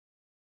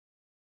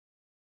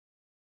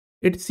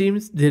It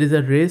seems there is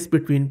a race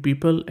between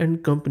people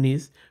and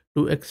companies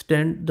to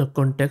extend the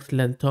context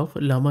length of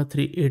Llama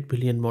 3 8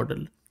 billion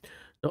model.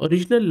 The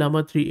original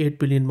Llama 3 8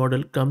 billion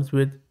model comes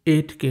with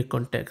 8K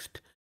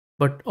context,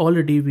 but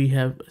already we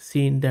have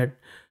seen that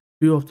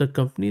few of the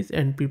companies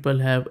and people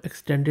have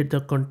extended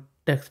the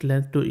context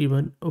length to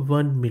even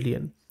 1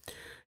 million.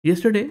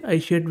 Yesterday, I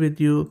shared with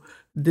you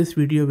this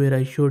video where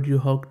I showed you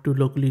how to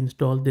locally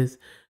install this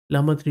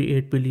Llama 3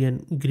 8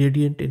 billion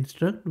gradient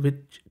instruct,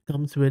 which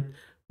comes with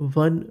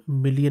 1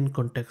 million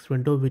context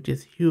window, which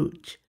is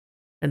huge.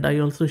 And I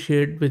also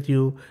shared with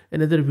you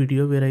another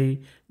video where I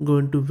go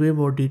into way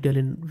more detail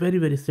in very,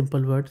 very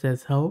simple words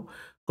as how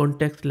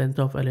context length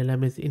of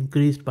LLM is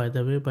increased, by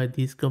the way, by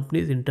these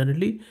companies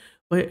internally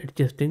by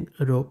adjusting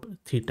rope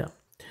theta.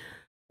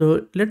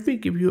 So let me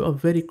give you a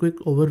very quick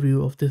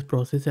overview of this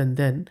process, and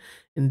then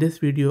in this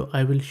video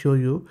I will show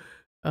you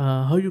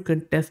how you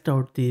can test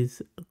out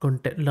these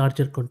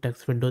larger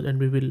context windows, and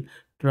we will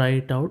try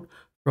it out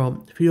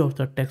from few of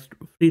the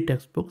free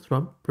textbooks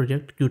from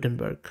Project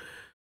Gutenberg.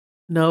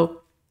 Now,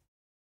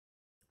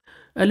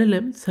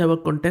 LLMs have a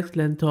context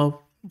length of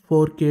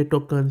 4K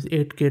tokens,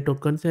 8K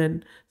tokens,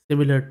 and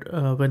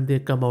similar when they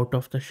come out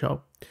of the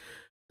shop.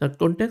 The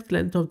context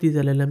length of these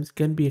LLMs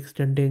can be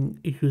extending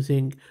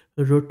using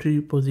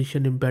rotary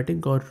position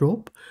embedding or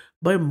rope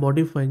by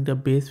modifying the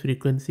base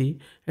frequency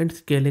and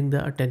scaling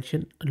the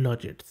attention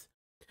logits.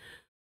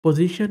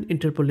 Position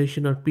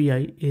interpolation or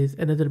PI is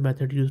another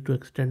method used to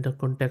extend the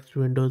context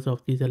windows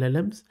of these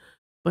LLMs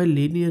by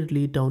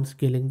linearly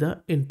downscaling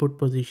the input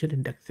position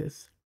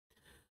indexes.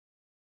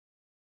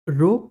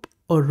 Rope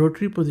or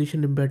rotary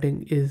position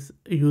embedding is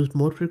used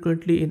more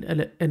frequently in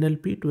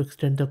NLP to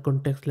extend the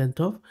context length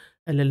of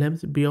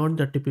LLMs beyond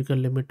the typical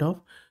limit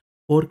of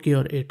 4K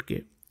or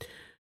 8K.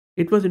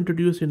 It was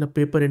introduced in a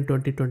paper in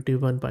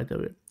 2021, by the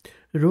way.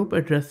 Rope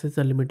addresses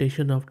the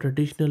limitation of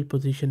traditional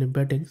position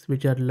embeddings,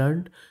 which are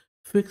learned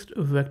fixed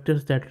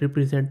vectors that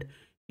represent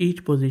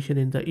each position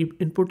in the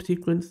input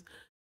sequence.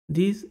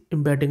 These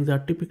embeddings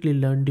are typically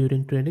learned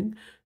during training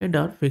and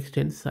are fixed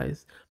in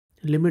size,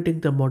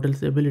 limiting the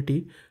model's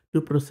ability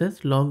to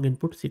process long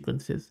input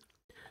sequences.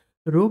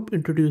 Rope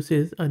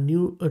introduces a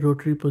new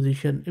rotary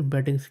position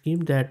embedding scheme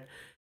that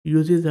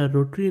uses a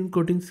rotary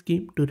encoding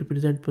scheme to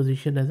represent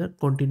position as a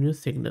continuous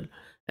signal,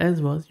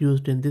 as was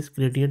used in this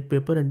gradient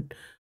paper, and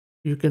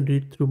you can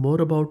read through more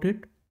about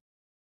it.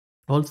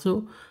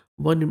 Also,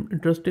 one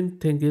interesting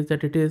thing is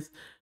that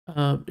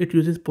it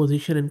uses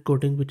position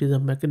encoding, which is a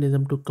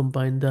mechanism to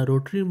combine the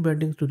rotary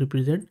embeddings to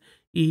represent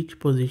each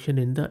position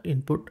in the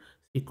input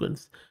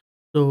sequence.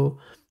 So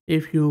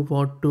if you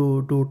want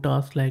to do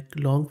tasks like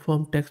long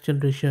form text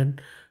generation,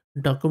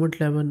 document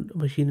level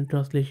machine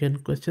translation,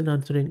 question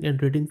answering,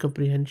 and reading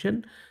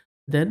comprehension,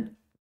 then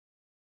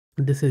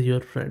this is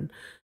your friend.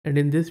 And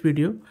in this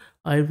video,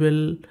 I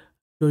will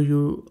show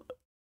you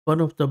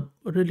one of the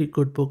really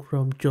good book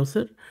from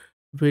Chaucer,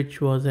 which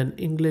was an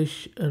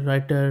English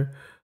writer,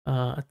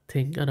 I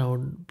think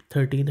around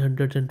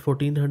 1300s and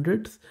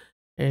 1400s,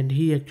 and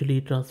he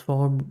actually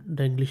transformed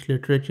the English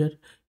literature.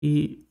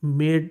 He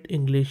made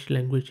English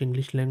language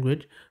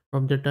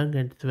from the tongue,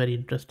 and it's very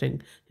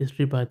interesting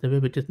history, by the way,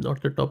 which is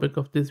not the topic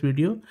of this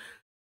video.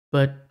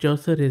 But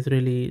Chaucer is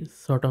really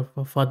sort of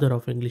a father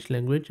of English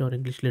language or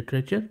English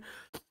literature.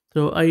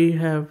 So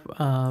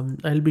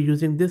I'll be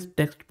using this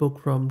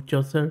textbook from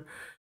Chaucer,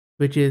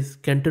 which is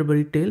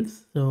Canterbury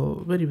Tales.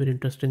 So very, very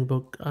interesting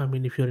book. I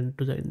mean, if you're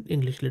into the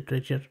English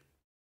literature.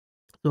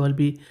 So I'll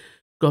be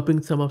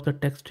copying some of the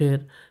text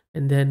here,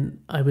 and then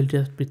I will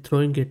just be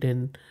throwing it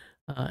in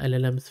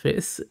LLM's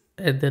face,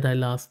 and then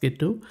I'll ask it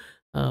to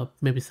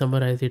maybe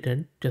summarize it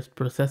and just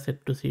process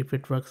it to see if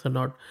it works or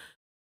not.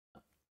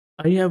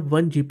 I have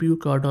one GPU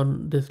card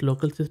on this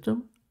local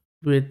system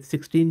with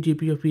 16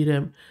 GB of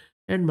VRAM,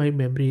 and my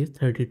memory is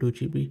 32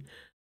 GB.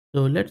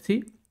 So let's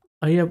see.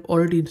 I have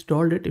already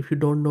installed it. If you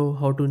don't know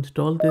how to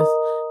install this,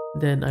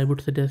 then I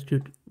would suggest you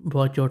to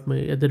watch out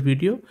my other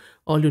video.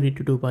 All you need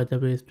to do, by the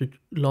way, is to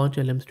launch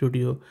LM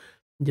Studio.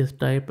 Just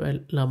type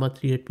Llama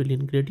 38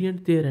 billion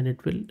gradient there and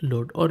it will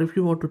load. Or if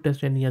you want to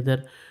test any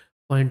other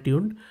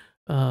fine-tuned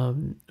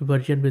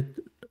version with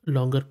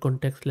longer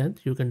context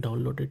length, you can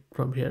download it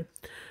from here.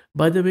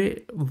 By the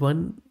way,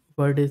 one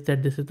word is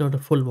that this is not a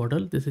full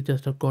model. This is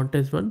just a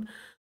context one.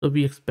 So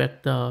we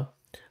expect the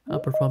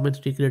performance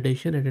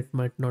degradation, and it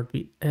might not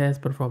be as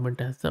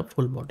performant as the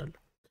full model.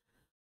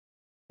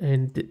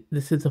 And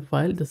this is a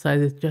file. The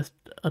size is just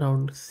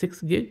around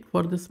 6 gig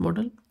for this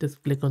model.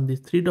 Just click on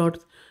these three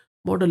dots.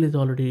 Model is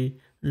already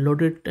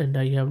loaded, and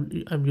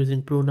I'm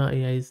using Pruna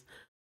AI's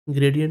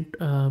gradient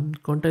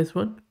context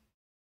one.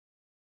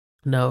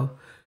 Now,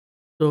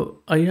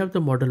 so I have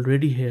the model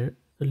ready here.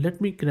 So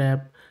let me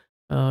grab.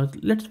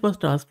 Let's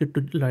first ask it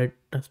to write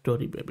a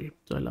story, maybe.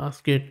 So I'll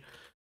ask it,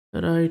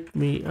 write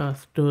me a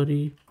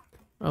story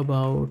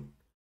about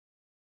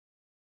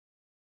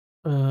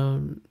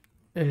um,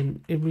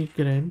 an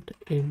immigrant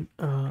in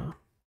a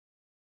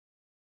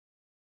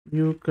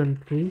new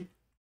country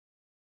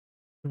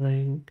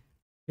trying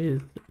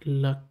his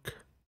luck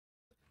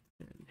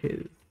and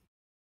his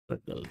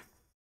struggles.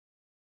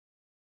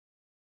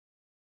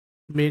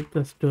 make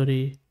the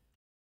story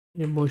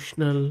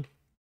emotional,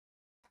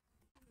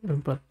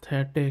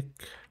 empathetic,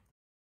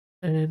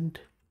 and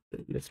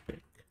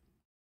realistic.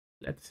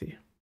 Let's see.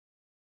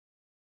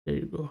 There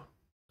you go.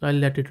 I'll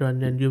let it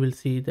run and you will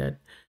see that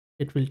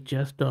it will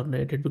just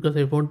dominate it because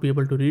I won't be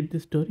able to read the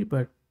story,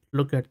 but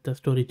look at the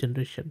story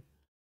generation.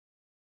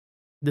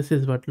 This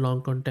is what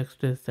long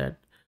context is that,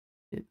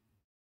 you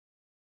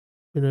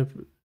know, if,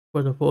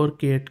 for the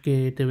 4K,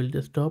 8K, they will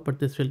just stop, but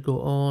this will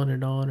go on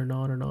and on and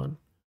on and on.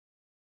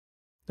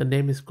 The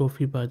name is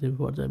Kofi by the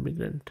for the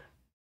immigrant.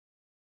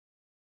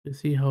 You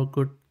see how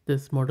good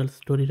this model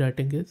story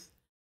writing is?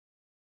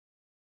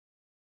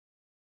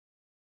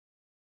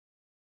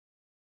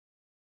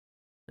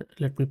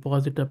 Let me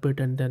pause it a bit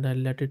and then I'll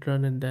let it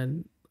run and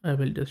then I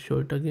will just show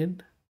it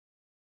again.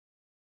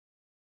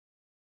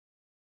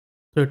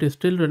 So it is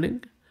still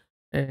running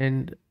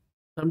and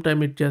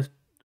sometime it just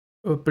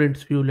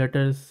prints few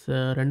letters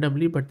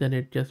randomly, but then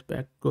it just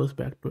goes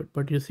back to it.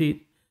 But you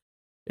see,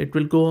 it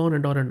will go on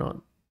and on and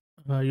on.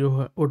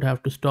 You would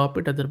have to stop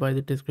it, otherwise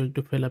it is going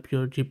to fill up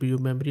your GPU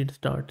memory and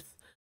starts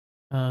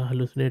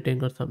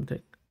hallucinating or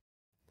something.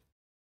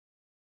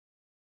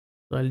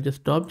 So I'll just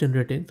stop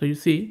generating. So you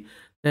see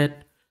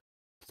that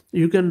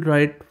you can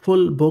write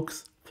full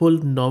books, full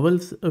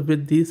novels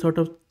with these sort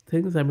of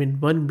things. I mean,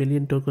 1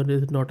 million token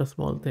is not a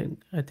small thing.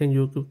 I think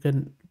you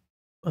can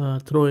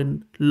throw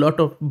in lot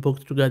of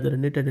books together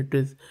in it, and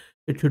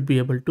it should be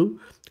able to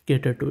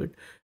cater to it.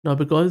 Now,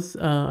 because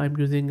I'm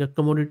using a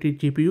commodity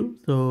GPU,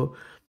 so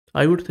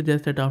I would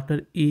suggest that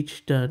after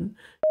each turn,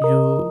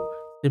 you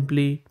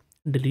simply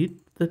delete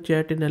the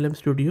chat in LM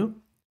Studio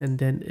and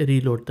then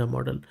reload the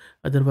model.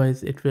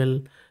 Otherwise, it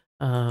will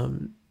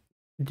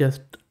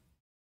just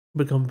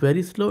become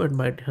very slow and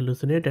might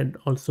hallucinate and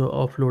also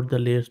offload the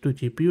layers to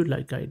GPU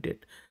like I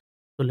did.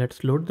 So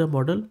let's load the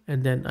model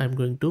and then I'm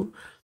going to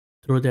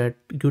throw that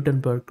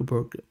Gutenberg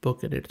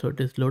book in it. So it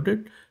is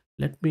loaded.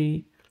 Let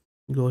me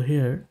go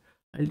here.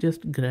 I'll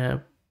just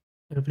grab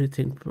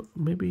everything,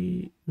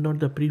 maybe not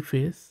the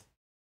preface.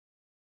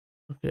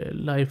 Okay,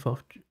 life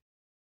of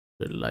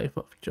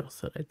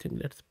Chaucer. I think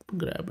let's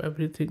grab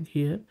everything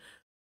here.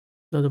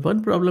 Now the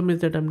one problem is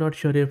that I'm not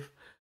sure if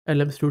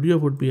LM Studio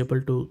would be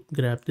able to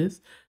grab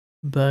this,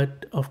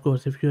 but of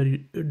course if you're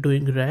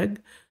doing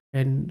RAG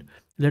and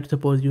let's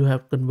suppose you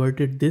have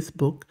converted this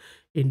book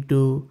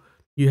into,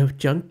 you have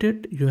chunked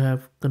it, you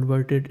have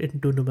converted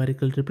into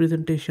numerical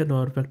representation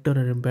or vector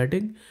or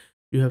embedding,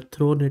 you have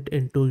thrown it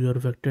into your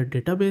vector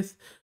database,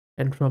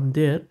 and from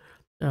there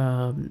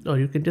or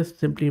you can just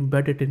simply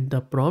embed it in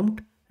the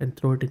prompt and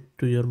throw it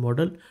into your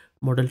model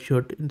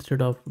should,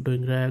 instead of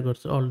doing RAG or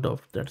all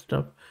of that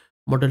stuff,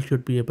 model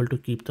should be able to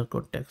keep the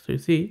context. So you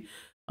see,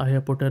 I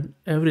have put on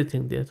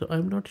everything there. So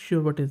I'm not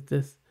sure what is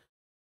this.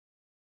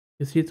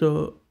 You see,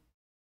 so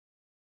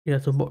yeah,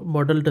 so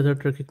model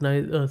doesn't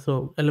recognize,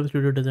 so LM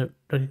Studio doesn't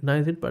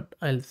recognize it, but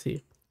I'll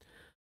see.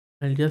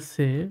 I'll just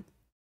say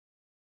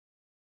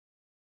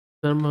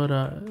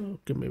Samara.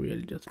 Okay, maybe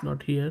I'll just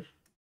not here.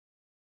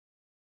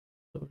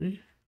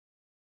 Sorry.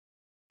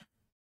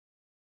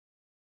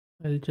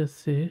 I'll just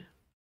say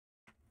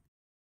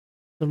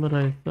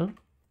summarize the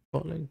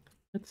following.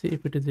 Let's see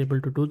if it is able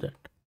to do that.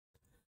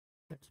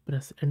 Let's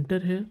press enter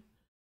here.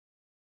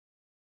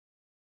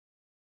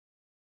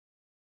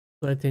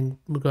 So I think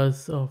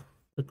because of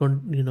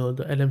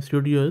the LM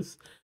Studios,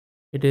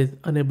 it is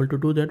unable to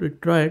do that. We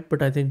tried,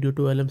 but I think due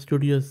to LM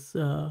Studios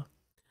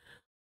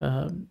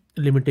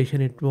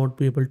limitation, it won't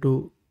be able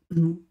to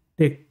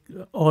take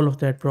all of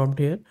that prompt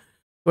here.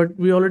 But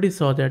we already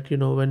saw that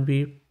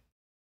when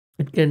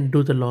it can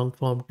do the long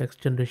form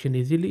text generation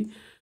easily.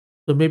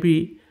 So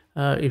maybe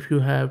if you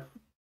have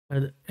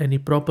any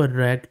proper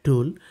RAG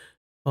tool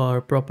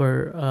or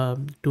proper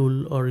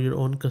tool or your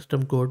own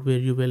custom code where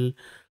you will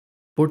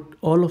put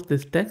all of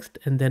this text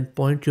and then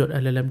point your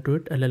LLM to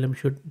it, LLM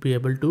should be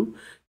able to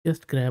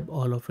just grab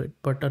all of it.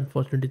 But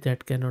unfortunately,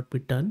 that cannot be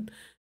done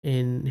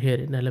in here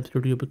in LM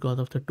Studio because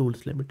of the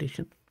tools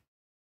limitation.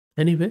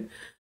 Anyway,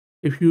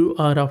 if you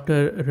are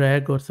after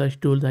RAG or such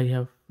tools, I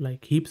have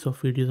like heaps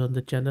of videos on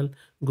the channel.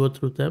 Go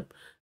through them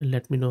and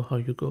let me know how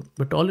you go.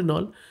 But all in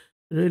all,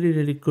 really,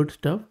 really good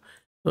stuff.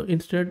 So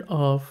instead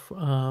of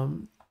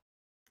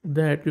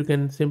that, you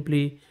can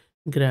simply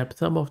grab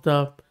some of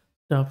the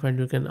stuff and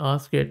you can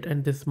ask it,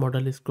 and this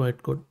model is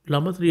quite good.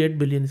 Llama 3 8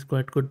 billion is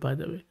quite good, by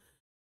the way.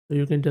 So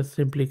you can just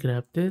simply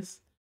grab this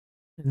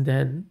and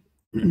then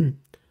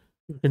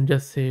you can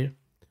just say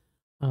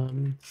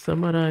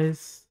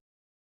summarize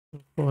the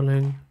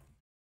following,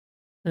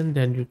 and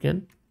then you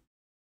can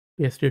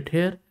paste it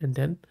here and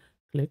then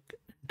click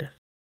enter.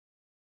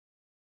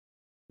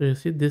 So you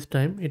see, this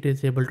time it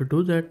is able to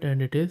do that,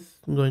 and it is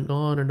going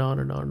on and on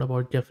and on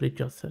about Geoffrey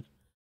Chaucer.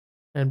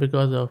 And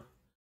because of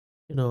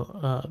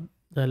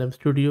the LM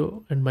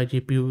Studio and my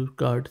GPU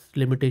card's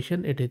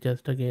limitation, it is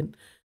just again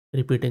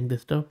repeating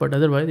this stuff. But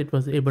otherwise, it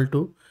was able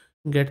to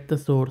get the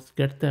source,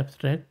 get the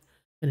abstract,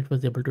 and it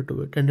was able to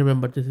do it. And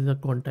remember, this is a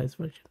quantized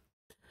version.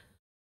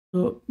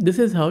 So this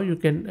is how you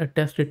can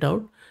test it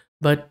out.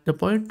 But the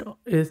point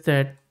is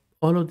that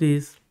all of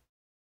these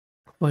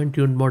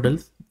fine-tuned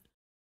models.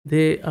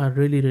 They are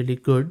really, really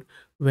good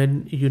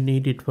when you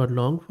need it for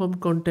long form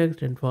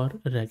context and for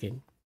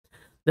ragging.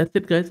 That's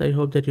it, guys. I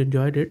hope that you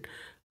enjoyed it.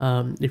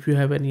 If you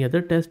have any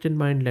other test in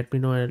mind, let me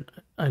know.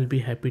 I'll be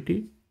happy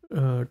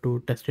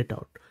to test it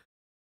out.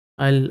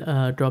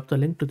 I'll drop the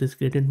link to this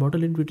gradient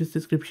model in video's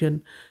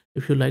description.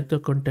 If you like the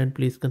content,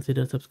 please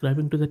consider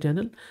subscribing to the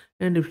channel.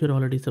 And if you're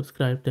already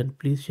subscribed, then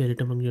please share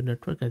it among your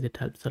network as it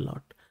helps a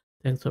lot.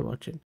 Thanks for watching.